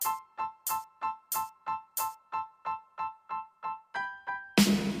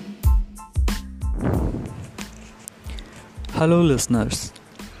Hello, listeners.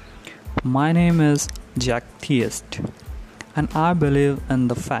 My name is Jack Theist, and I believe in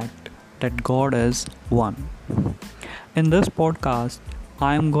the fact that God is one. In this podcast,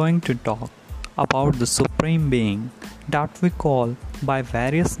 I am going to talk about the Supreme Being that we call by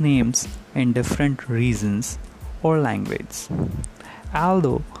various names in different regions or languages.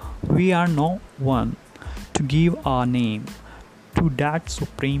 Although we are no one to give our name to that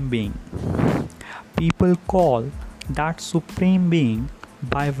Supreme Being, people call that Supreme Being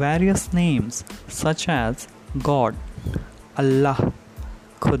by various names such as God, Allah,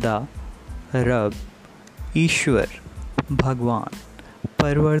 Khuda, Rab, Ishwar, Bhagwan,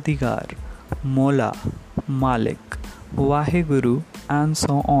 Parvardigar, Mola, Malik, Vaheguru, and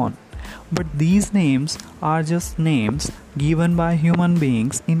so on. But these names are just names given by human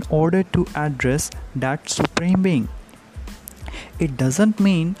beings in order to address that Supreme Being. It doesn't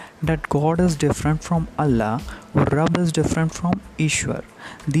mean that God is different from Allah or Rab is different from Ishwar.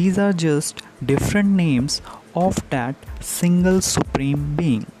 These are just different names of that single Supreme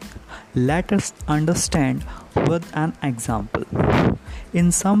Being. Let us understand with an example.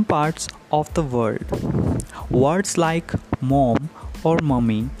 In some parts of the world, words like mom or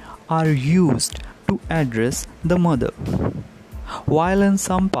mummy are used to address the mother, while in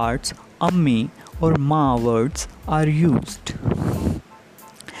some parts, ammi or ma words are used.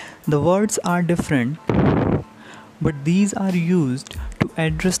 The words are different, but these are used to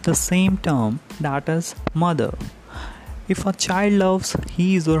address the same term, that is, mother. If a child loves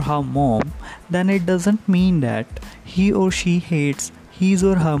his or her mom, then it doesn't mean that he or she hates his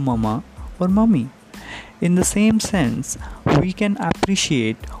or her mama or mummy. In the same sense, we can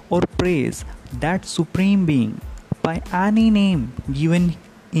appreciate or praise that Supreme Being by any name given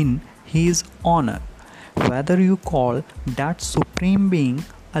in His honor. Whether you call that Supreme Being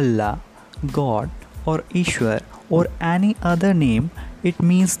Allah, God, or Ishwar, or any other name, it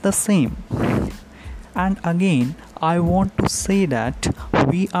means the same. And again, I want to say that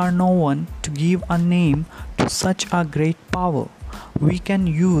we are no one to give a name to such a great power. We can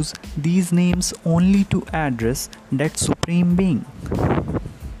use these names only to address that Supreme Being.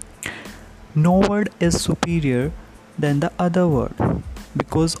 No word is superior than the other word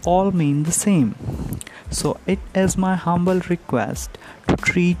because all mean the same. So it is my humble request to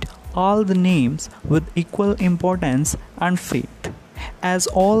treat all the names with equal importance and faith, as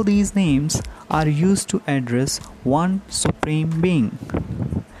all these names are used to address one Supreme Being.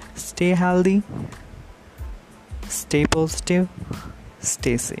 Stay healthy, stay positive,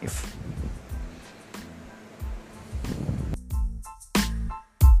 stay safe.